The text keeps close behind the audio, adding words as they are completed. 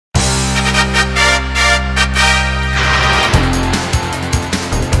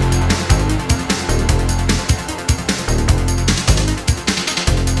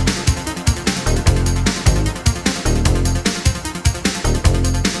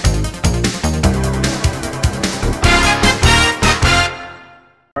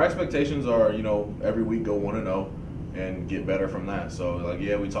expectations are, you know, every week go 1-0 and get better from that. So, like,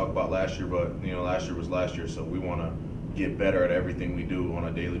 yeah, we talk about last year, but, you know, last year was last year, so we want to get better at everything we do on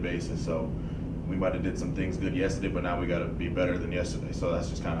a daily basis. So we might have did some things good yesterday, but now we got to be better than yesterday. So that's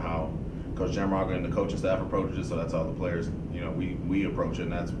just kind of how Coach Jamrock and the coaching staff approaches it. So that's how the players, you know, we approach it,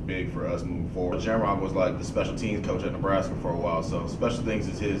 and that's big for us moving forward. Jamrock was like the special teams coach at Nebraska for a while, so special things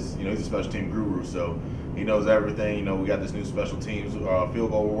is his. You know, he's a special team guru, so he knows everything. You know, we got this new special teams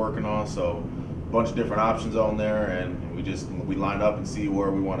field goal we're working on, so a bunch of different options on there, and we line up and see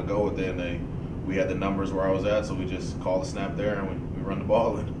where we want to go with it. And we had the numbers where I was at, so we just call the snap there and we run the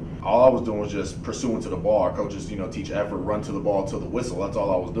ball. And all I was doing was just pursuing to the ball. Our coaches, you know, teach effort, run to the ball till the whistle. That's all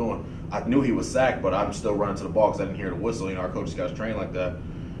I was doing. I knew he was sacked, but I'm still running to the ball because I didn't hear the whistle. You know, our coaches got us trained like that.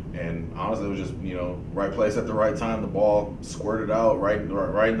 And honestly, it was just, you know, right place at the right time. The ball squirted out right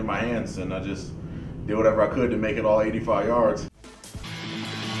into my hands, and I just did whatever I could to make it all 85 yards.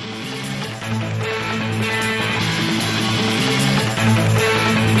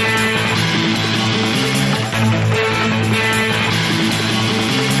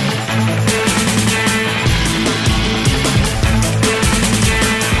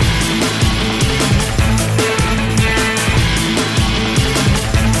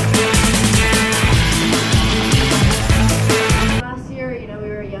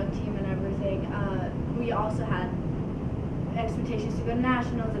 We also had expectations to go to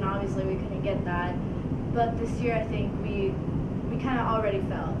nationals, and obviously we couldn't get that. But this year, I think we kind of already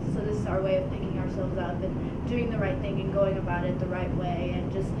fell. So this is our way of picking ourselves up and doing the right thing and going about it the right way,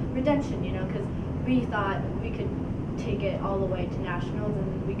 and just redemption, you know, because we thought we could take it all the way to nationals,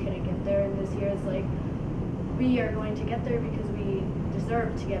 and we couldn't get there. And this year, it's like we are going to get there because we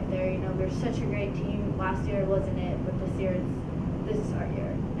deserve to get there. You know, we're such a great team. Last year wasn't it, but this year this is our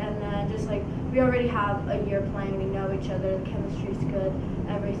year. And just like we already have a year playing, we know each other, the chemistry's good,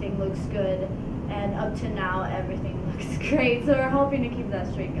 everything looks good, and up to now everything looks great. So we're hoping to keep that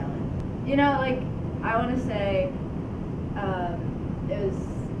streak going. You know, like I want to say,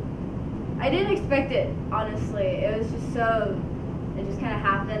 I didn't expect it, honestly. It was just it just kind of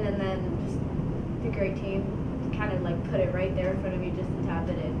happened, and then just the great team kind of like put it right there in front of you just to tap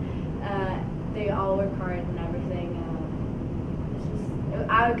it in. They all work hard and everything.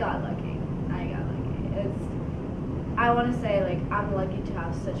 I got lucky. I want to say, like, I'm lucky to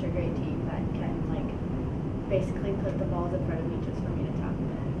have such a great team that can, like, basically put the balls in front of me just for me to tap them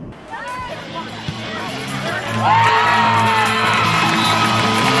in.